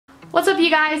What's up you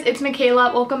guys, it's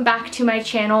Michaela. Welcome back to my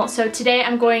channel. So today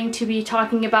I'm going to be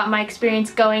talking about my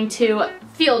experience going to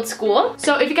field school.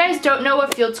 So if you guys don't know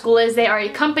what field school is, they are a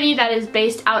company that is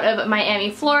based out of Miami,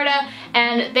 Florida,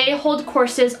 and they hold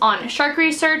courses on shark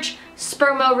research,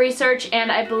 spermo research,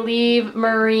 and I believe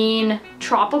marine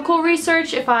tropical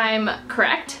research, if I'm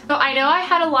correct. So I know I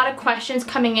had a lot of questions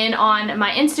coming in on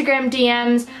my Instagram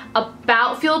DMs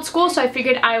about field school, so I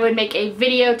figured I would make a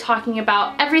video talking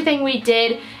about everything we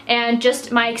did and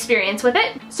just my experience with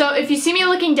it. So if you see me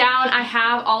looking down, I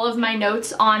have all of my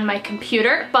notes on my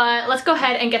computer, but let's go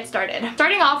ahead and get started.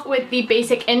 Starting off with the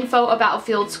basic info about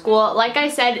field school, like I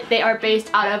said, they are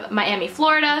based out of Miami,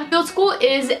 Florida. Field school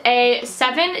is a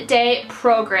 7-day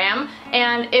program,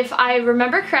 and if I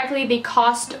remember correctly, the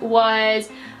cost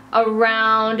was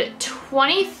around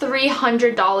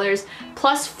 $2,300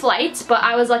 plus flights, but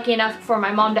I was lucky enough for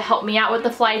my mom to help me out with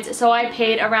the flights, so I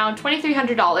paid around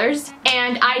 $2,300,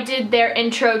 and I did their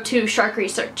intro to shark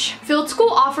research. Field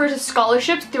school offers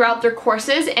scholarships throughout their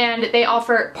courses, and they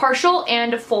offer partial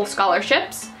and full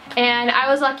scholarships. And I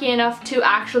was lucky enough to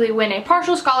actually win a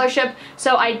partial scholarship,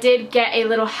 so I did get a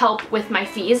little help with my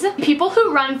fees. People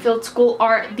who run field school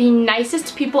are the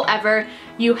nicest people ever.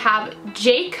 You have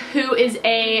Jake, who is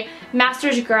a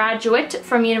master's graduate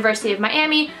from University of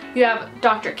Miami. You have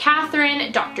Dr.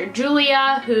 Catherine, Dr.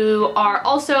 Julia, who are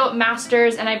also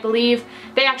masters, and I believe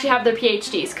they actually have their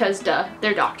PhDs because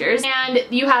they're doctors. And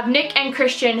you have Nick and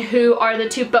Christian, who are the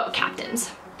two boat captains.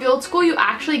 Field school, you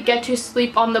actually get to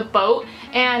sleep on the boat,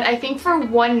 and I think for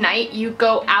one night you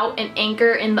go out and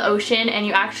anchor in the ocean and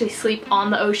you actually sleep on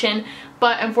the ocean.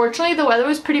 But unfortunately the weather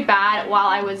was pretty bad while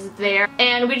I was there,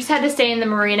 and we just had to stay in the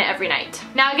marina every night.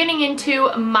 Now getting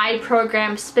into my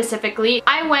program specifically,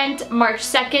 I went March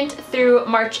 2nd through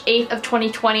March 8th of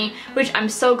 2020, which I'm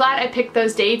so glad I picked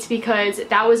those dates because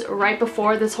that was right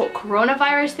before this whole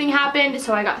coronavirus thing happened,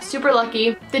 so I got super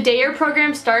lucky. The day your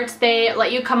program starts, they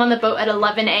let you come on the boat at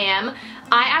 11 a.m.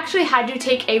 I actually had to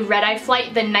take a red-eye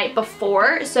flight the night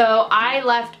before, so I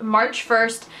left March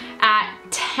 1st at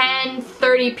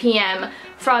 10:30 p.m.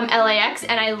 from LAX,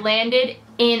 and I landed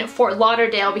in Fort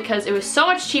Lauderdale because it was so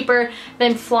much cheaper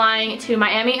than flying to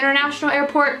Miami International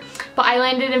Airport. But I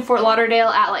landed in Fort Lauderdale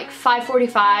at like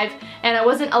 5:45, and I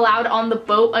wasn't allowed on the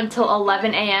boat until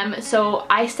 11 a.m. so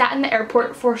I sat in the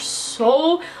airport for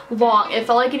so long. It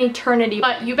felt like an eternity.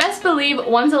 But you best believe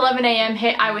once 11 a.m.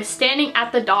 hit, I was standing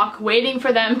at the dock waiting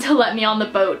for them to let me on the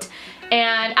boat.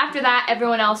 And after that,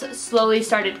 everyone else slowly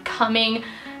started coming.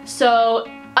 So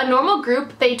a normal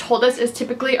group, they told us, is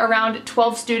typically around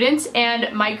 12 students, and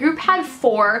my group had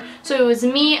 4. So it was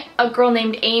me, a girl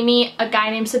named Amy, a guy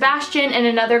named Sebastian, and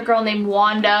another girl named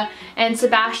Wanda. And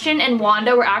Sebastian and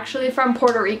Wanda were actually from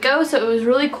Puerto Rico, so it was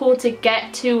really cool to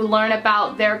get to learn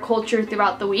about their culture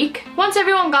throughout the week. Once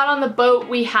everyone got on the boat,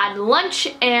 we had lunch,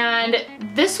 and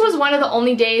this was one of the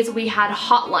only days we had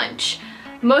hot lunch.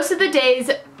 Most of the days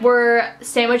were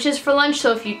sandwiches for lunch,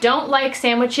 so if you don't like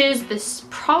sandwiches, this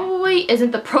probably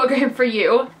isn't the program for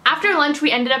you. After lunch,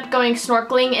 we ended up going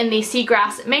snorkeling in the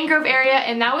Seagrass Mangrove area,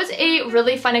 and that was a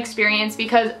really fun experience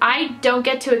because I don't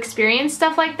get to experience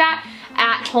stuff like that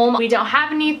at home. We don't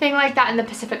have anything like that in the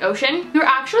Pacific Ocean. We were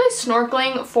actually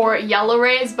snorkeling for yellow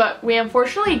rays, but we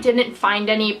unfortunately didn't find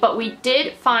any, but we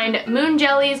did find moon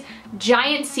jellies,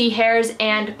 giant sea hares,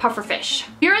 and pufferfish.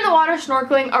 We were in the water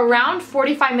snorkeling around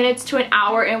 45 minutes to an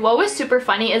hour, and what was super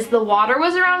funny is the water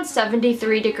was around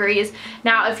 73 degrees.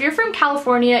 Now, if you're from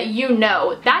California, you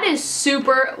know that is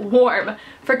super warm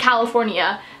for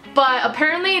California, but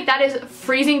apparently that is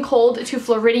freezing cold to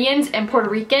Floridians and Puerto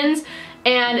Ricans,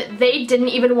 and they didn't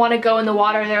even want to go in the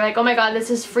water. They're like, oh my god,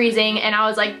 this is freezing, and I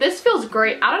was like, this feels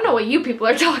great. I don't know what you people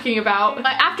are talking about. But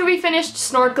after we finished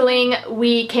snorkeling,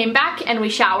 we came back and we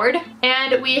showered,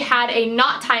 and we had a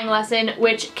knot tying lesson,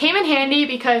 which came in handy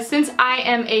because since I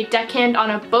am a deckhand on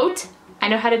a boat, I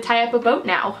know how to tie up a boat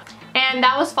now. And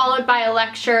that was followed by a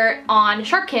lecture on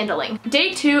shark handling.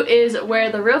 Day 2 is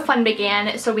where the real fun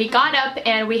began. So we got up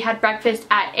and we had breakfast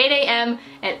at 8 a.m.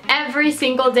 and every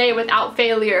single day without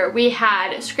failure we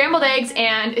had scrambled eggs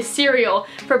and cereal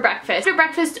for breakfast. After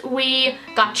breakfast we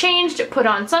got changed, put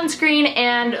on sunscreen,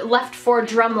 and left for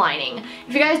drum lining.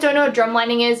 If you guys don't know what drum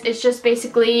lining is, it's just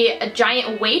basically a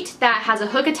giant weight that has a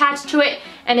hook attached to it,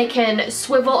 and it can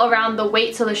swivel around the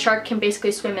weight so the shark can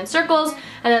basically swim in circles.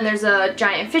 And then there's a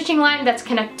giant fishing line that's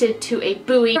connected to a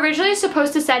buoy. Originally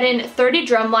supposed to set in 30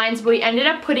 drum lines, but we ended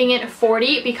up putting in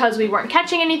 40 because we weren't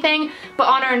catching anything. But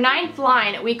on our 9th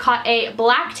line, we caught a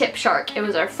black tip shark. It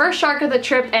was our first shark of the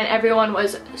trip and everyone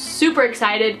was super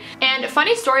excited. And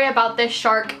funny story about this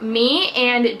shark, me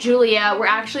and Julia were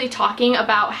actually talking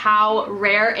about how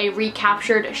rare a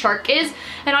recaptured shark is.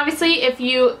 And obviously if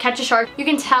you catch a shark, you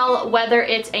can tell whether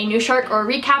it's a new shark or a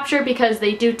recapture because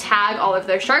they do tag all of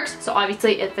their sharks. So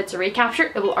obviously if it's a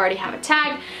recapture, it will already have a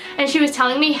tag. And she was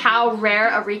telling me how rare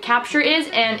a recapture is,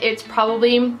 and it's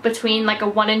probably between like a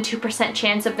 1 and 2%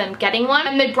 chance of them getting one.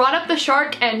 And they brought up the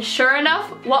shark, and sure enough,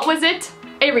 what was it?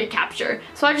 A recapture.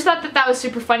 So I just thought that that was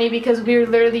super funny because we were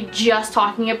literally just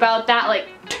talking about that like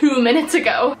 2 minutes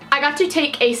ago. I got to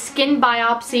take a skin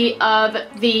biopsy of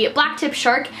the black tip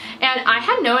shark, and I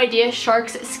had no idea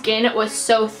shark's skin was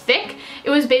so thick. It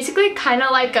was basically kind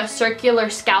of like a circular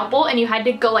scalpel, and you had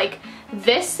to go like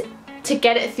this to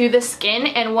get it through the skin,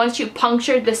 and once you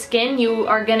punctured the skin you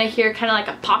are gonna hear kind of like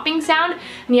a popping sound,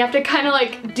 and you have to kind of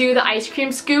like do the ice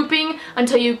cream scooping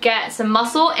until you get some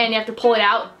muscle and you have to pull it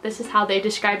out. This is how they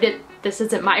described it. This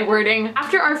isn't my wording.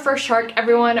 After our first shark,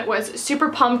 everyone was super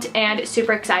pumped and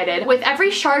super excited. With every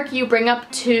shark you bring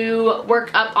up to work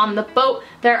up on the boat,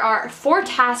 there are 4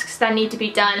 tasks that need to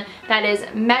be done. That is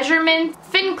measurement,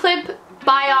 fin clip,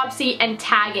 biopsy, and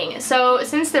tagging. So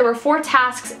since there were 4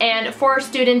 tasks and 4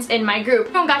 students in my group,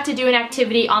 everyone got to do an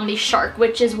activity on the shark,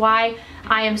 which is why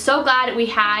I am so glad we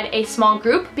had a small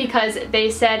group, because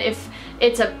they said if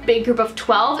it's a big group of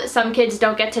 12, some kids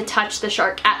don't get to touch the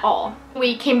shark at all.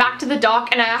 We came back to the dock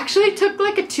and I actually took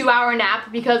like a 2-hour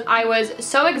nap because I was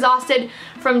so exhausted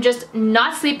from just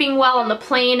not sleeping well on the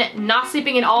plane, not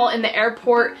sleeping at all in the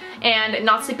airport, and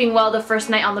not sleeping well the first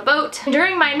night on the boat.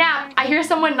 During my nap, I hear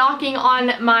someone knocking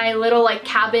on my little like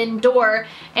cabin door,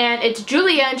 and it's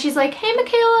Julia, and she's like, "Hey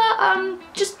Michaela,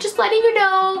 just letting you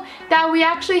know that we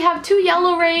actually have 2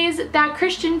 yellow rays that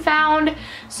Christian found."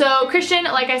 So Christian,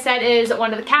 like I said, is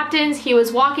one of the captains. He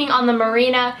was walking on the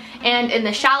marina, and in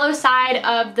the shallow side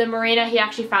of the marina he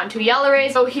actually found 2 yellow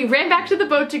rays. So he ran back to the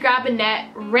boat to grab a net,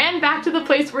 ran back to the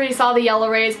place where he saw the yellow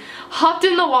rays, hopped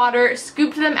in the water,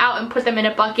 scooped them out and put them in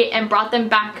a bucket, and brought them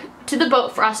back to the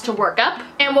boat for us to work up.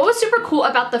 And what was super cool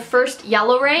about the first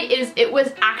yellow ray is it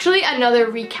was actually another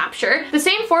recapture. The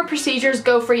same 4 procedures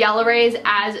go for yellow rays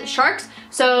as sharks,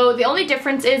 so the only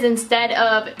difference is instead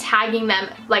of tagging them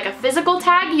like a physical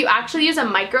tag, you actually use a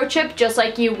microchip just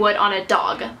like you would on a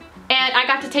dog. And I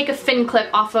got to take a fin clip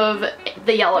off of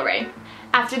the yellow ray.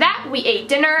 After that, we ate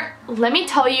dinner. Let me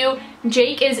tell you,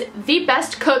 Jake is the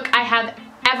best cook I have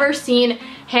ever seen,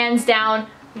 hands down.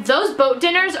 Those boat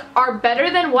dinners are better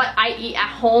than what I eat at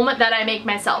home that I make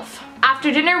myself.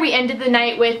 After dinner, we ended the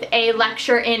night with a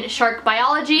lecture in shark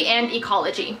biology and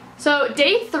ecology. So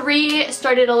day 3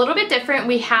 started a little bit different.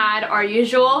 We had our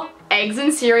usual eggs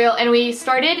and cereal, and we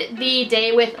started the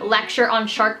day with lecture on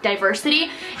shark diversity,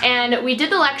 and we did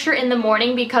the lecture in the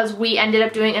morning because we ended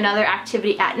up doing another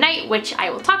activity at night, which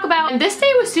I will talk about. And this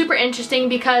day was super interesting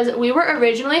because we were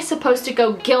originally supposed to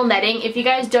go gill netting. If you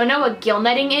guys don't know what gill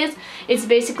netting is, it's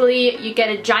basically you get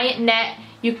a giant net,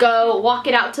 you go walk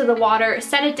it out to the water,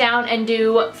 set it down, and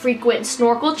do frequent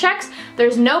snorkel checks.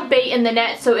 There's no bait in the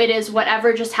net, so it is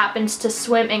whatever just happens to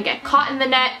swim and get caught in the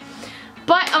net.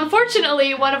 But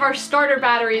unfortunately, one of our starter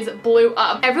batteries blew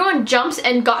up. Everyone jumps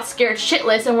and got scared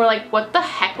shitless, and we're like, what the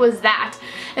heck was that?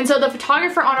 And so the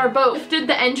photographer on our boat lifted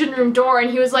the engine room door, and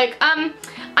he was like, I'm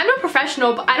no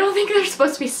professional, but I don't think there's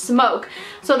supposed to be smoke.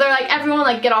 So they're like, everyone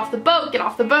like, get off the boat, get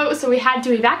off the boat. So we had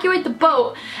to evacuate the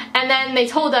boat, and then they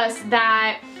told us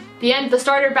that the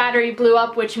starter battery blew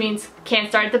up, which means can't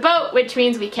start the boat, which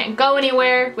means we can't go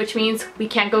anywhere, which means we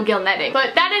can't go gill netting.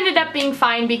 But that ended up being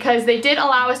fine because they did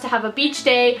allow us to have a beach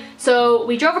day, so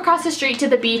we drove across the street to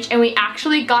the beach and we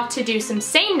actually got to do some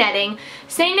seine netting.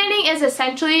 Seine netting is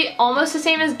essentially almost the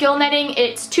same as gill netting.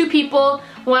 It's 2 people,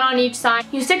 1 on each side.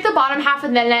 You stick the bottom half of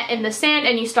the net in the sand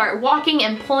and you start walking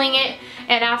and pulling it,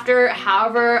 and after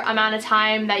however amount of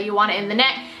time that you want it in the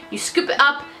net, you scoop it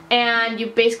up and you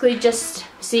basically just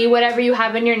see whatever you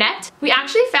have in your net. We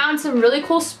actually found some really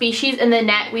cool species in the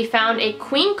net. We found a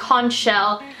queen conch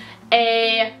shell,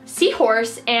 a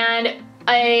seahorse, and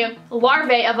a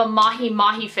larvae of a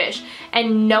mahi fish,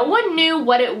 and no one knew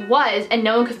what it was and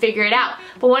no one could figure it out.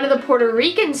 But one of the Puerto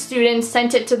Rican students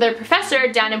sent it to their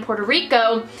professor down in Puerto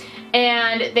Rico,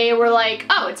 and they were like,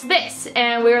 oh, it's this.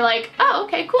 And we were like, oh,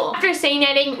 okay, cool. After seine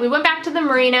netting, we went back to the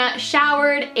marina,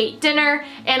 showered, ate dinner,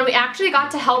 and we actually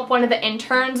got to help one of the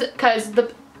interns because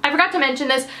I I forgot to mention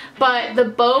this, but the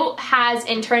boat has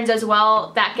interns as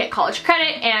well that get college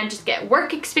credit and just get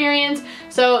work experience.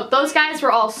 So those guys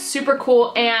were all super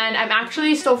cool, and I'm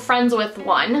actually still friends with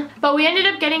one. But we ended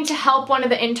up getting to help one of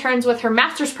the interns with her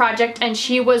master's project, and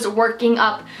she was working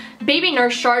up baby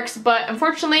nurse sharks, but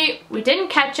unfortunately we didn't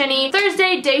catch any.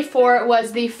 Thursday, day 4,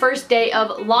 was the first day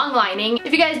of long lining.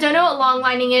 If you guys don't know what long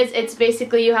lining is, it's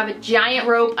basically you have a giant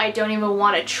rope. I don't even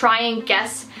want to try and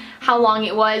guess how long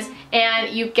it was,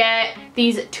 and you get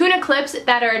these tuna clips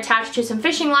that are attached to some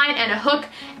fishing line and a hook,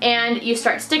 and you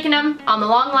start sticking them on the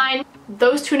long line.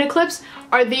 Those tuna clips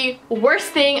are the worst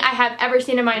thing I have ever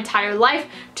seen in my entire life.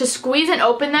 To squeeze and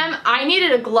open them, I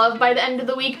needed a glove by the end of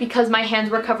the week because my hands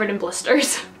were covered in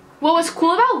blisters. What was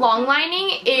cool about long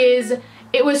lining is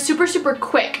it was super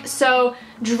quick. So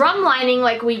drum lining,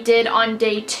 like we did on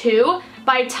day 2,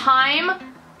 by time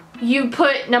you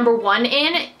put number 1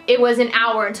 in, it was an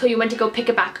hour until you went to go pick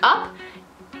it back up.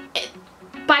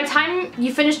 By the time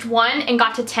you finished 1 and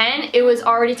got to 10, it was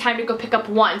already time to go pick up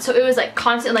 1. So it was like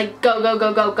constant, like go, go,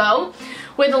 go, go, go.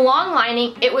 With the long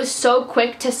lining, it was so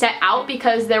quick to set out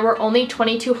because there were only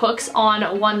 22 hooks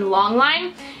on one long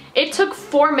line. It took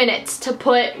 4 minutes to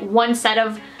put 1 set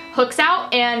of hooks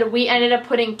out, and we ended up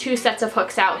putting 2 sets of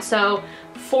hooks out. So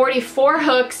 44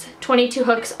 hooks, 22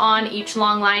 hooks on each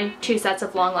long line, 2 sets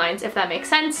of long lines, if that makes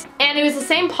sense. And it was the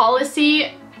same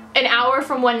policy. An hour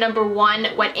from when number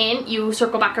 1 went in, you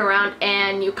circle back around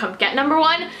and you come get number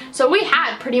 1. So we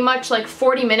had pretty much like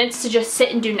 40 minutes to just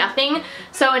sit and do nothing.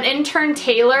 So an intern,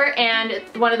 Taylor, and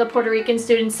one of the Puerto Rican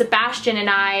students, Sebastian, and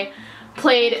I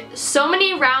played so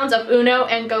many rounds of Uno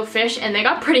and Go Fish, and they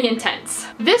got pretty intense.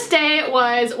 This day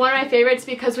was one of my favorites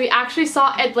because we actually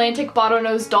saw Atlantic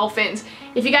bottlenose dolphins.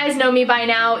 If you guys know me by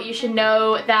now, you should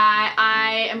know that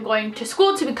I am going to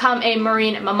school to become a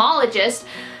marine mammologist.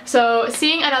 So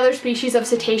seeing another species of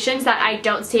cetaceans that I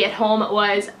don't see at home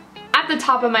was at the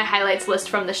top of my highlights list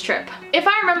from this trip. If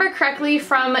I remember correctly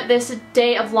from this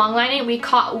day of longlining, we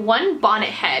caught 1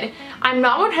 bonnethead. I'm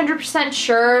not 100%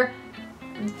 sure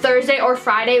Thursday or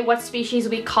Friday what species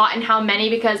we caught and how many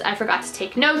because I forgot to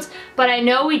take notes, but I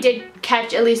know we did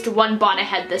catch at least 1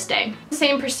 bonnethead this day.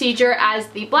 Same procedure as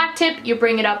the black tip. You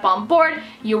bring it up on board,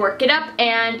 you work it up,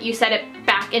 and you set it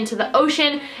back into the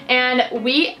ocean. And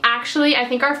we actually, I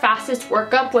think our fastest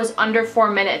workup was under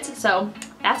 4 minutes, so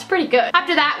that's pretty good.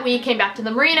 After that, we came back to the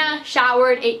marina,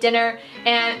 showered, ate dinner,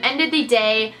 and ended the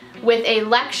day with a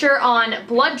lecture on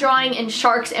blood drawing in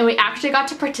sharks, and we actually got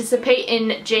to participate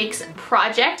in Jake's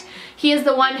project. He is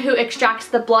the one who extracts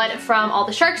the blood from all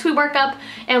the sharks we work up,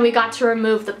 and we got to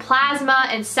remove the plasma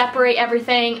and separate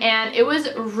everything, and it was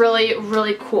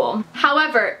really cool.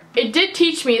 However, it did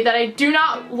teach me that I do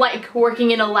not like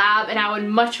working in a lab, and I would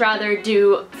much rather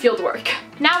do field work.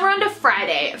 Now we're on to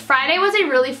Friday. Friday was a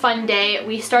really fun day.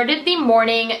 We started the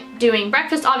morning doing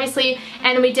breakfast, obviously,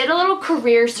 and we did a little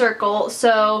career circle.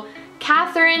 So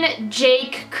Catherine,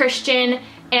 Jake, Christian,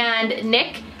 and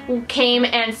Nick came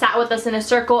and sat with us in a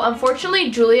circle. Unfortunately,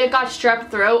 Julia got strep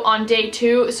throat on day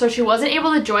 2, so she wasn't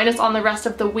able to join us on the rest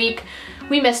of the week.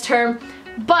 We missed her,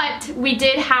 but we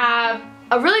did have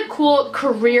a really cool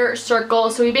career circle.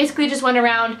 So we basically just went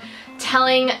around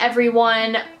telling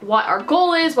everyone what our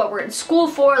goal is, what we're in school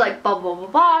for, like blah blah blah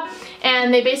blah,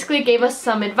 and they basically gave us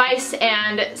some advice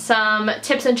and some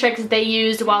tips and tricks they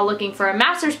used while looking for a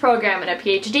master's program and a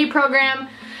PhD program.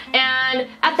 And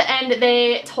at the end,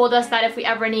 they told us that if we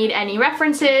ever need any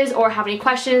references or have any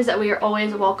questions, that we are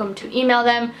always welcome to email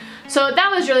them. So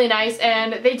that was really nice,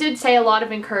 and they did say a lot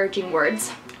of encouraging words.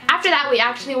 After that, we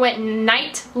actually went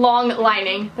night long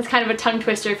lining. That's kind of a tongue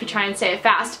twister if you try and say it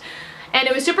fast. And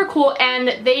it was super cool,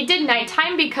 and they did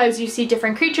nighttime because you see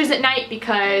different creatures at night,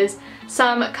 because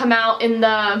some come out in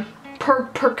the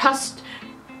percustrous,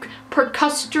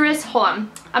 hold on,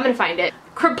 I'm gonna find it.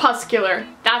 Crepuscular,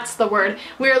 that's the word.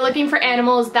 We are looking for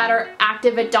animals that are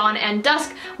active at dawn and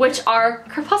dusk, which are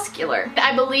crepuscular.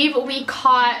 I believe we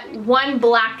caught 1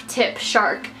 black tip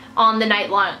shark on the night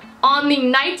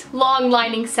long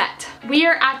lining set. We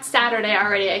are at Saturday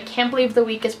already. I can't believe the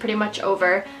week is pretty much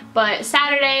over. But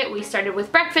Saturday, we started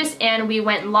with breakfast and we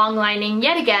went long lining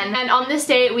yet again. And on this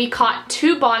day, we caught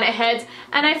 2 bonnetheads,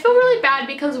 and I feel really bad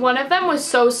because one of them was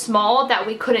so small that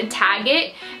we couldn't tag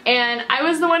it, and I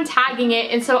was the one tagging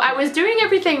it, and so I was doing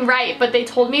everything right, but they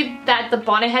told me that the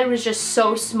bonnethead was just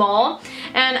so small,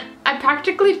 and I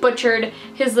practically butchered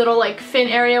his little like fin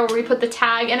area where we put the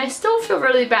tag, and I still feel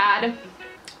really bad.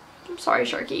 I'm sorry,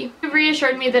 Sharky. He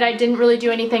reassured me that I didn't really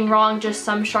do anything wrong, just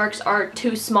some sharks are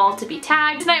too small to be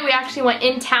tagged. Tonight we actually went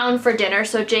in town for dinner,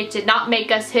 so Jake did not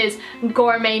make us his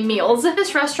gourmet meals.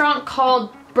 This restaurant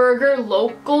called Burger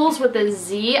Locals with a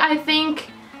Z, I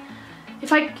think.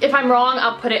 If I'm wrong,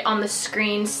 I'll put it on the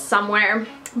screen somewhere.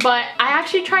 But I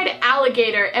actually tried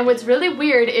alligator, and what's really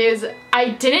weird is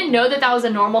I didn't know that that was a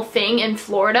normal thing in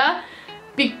Florida,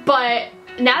 but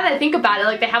now that I think about it,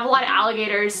 like, they have a lot of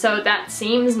alligators, so that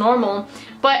seems normal.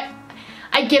 But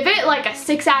I give it like a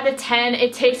 6 out of 10.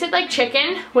 It tasted like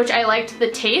chicken, which I liked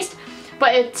the taste,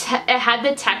 but it had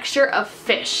the texture of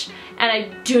fish, and I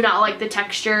do not like the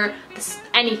texture,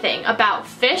 anything about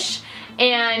fish,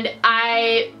 and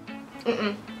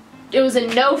it was a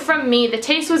no from me. The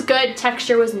taste was good,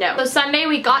 texture was no. So Sunday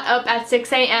we got up at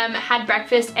 6 a.m., had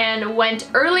breakfast, and went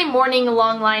early morning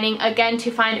longlining again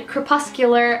to find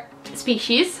crepuscular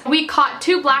species. We caught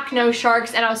 2 black nose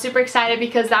sharks, and I was super excited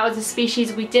because that was a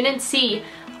species we didn't see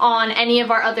on any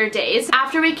of our other days.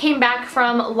 After we came back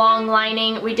from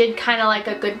longlining, we did kind of like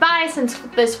a goodbye since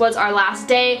this was our last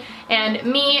day, and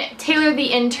me, Taylor the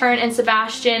intern, and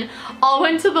Sebastian all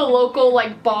went to the local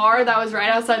like bar that was right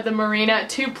outside the marina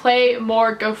to play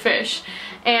more Go Fish.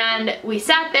 And we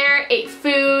sat there, ate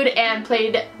food, and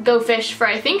played Go Fish for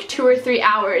I think 2 or 3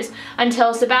 hours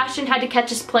until Sebastian had to catch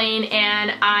his plane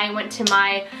and I went to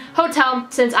my hotel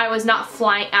since I was not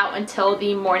flying out until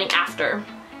the morning after.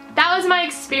 That was my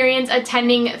experience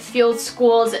attending Field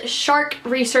School's shark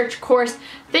research course.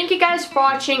 Thank you guys for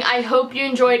watching. I hope you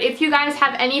enjoyed. If you guys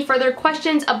have any further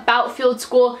questions about Field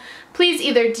School, please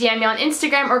either DM me on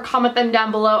Instagram or comment them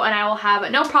down below, and I will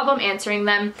have no problem answering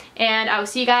them. And I will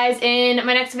see you guys in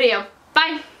my next video.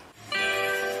 Bye!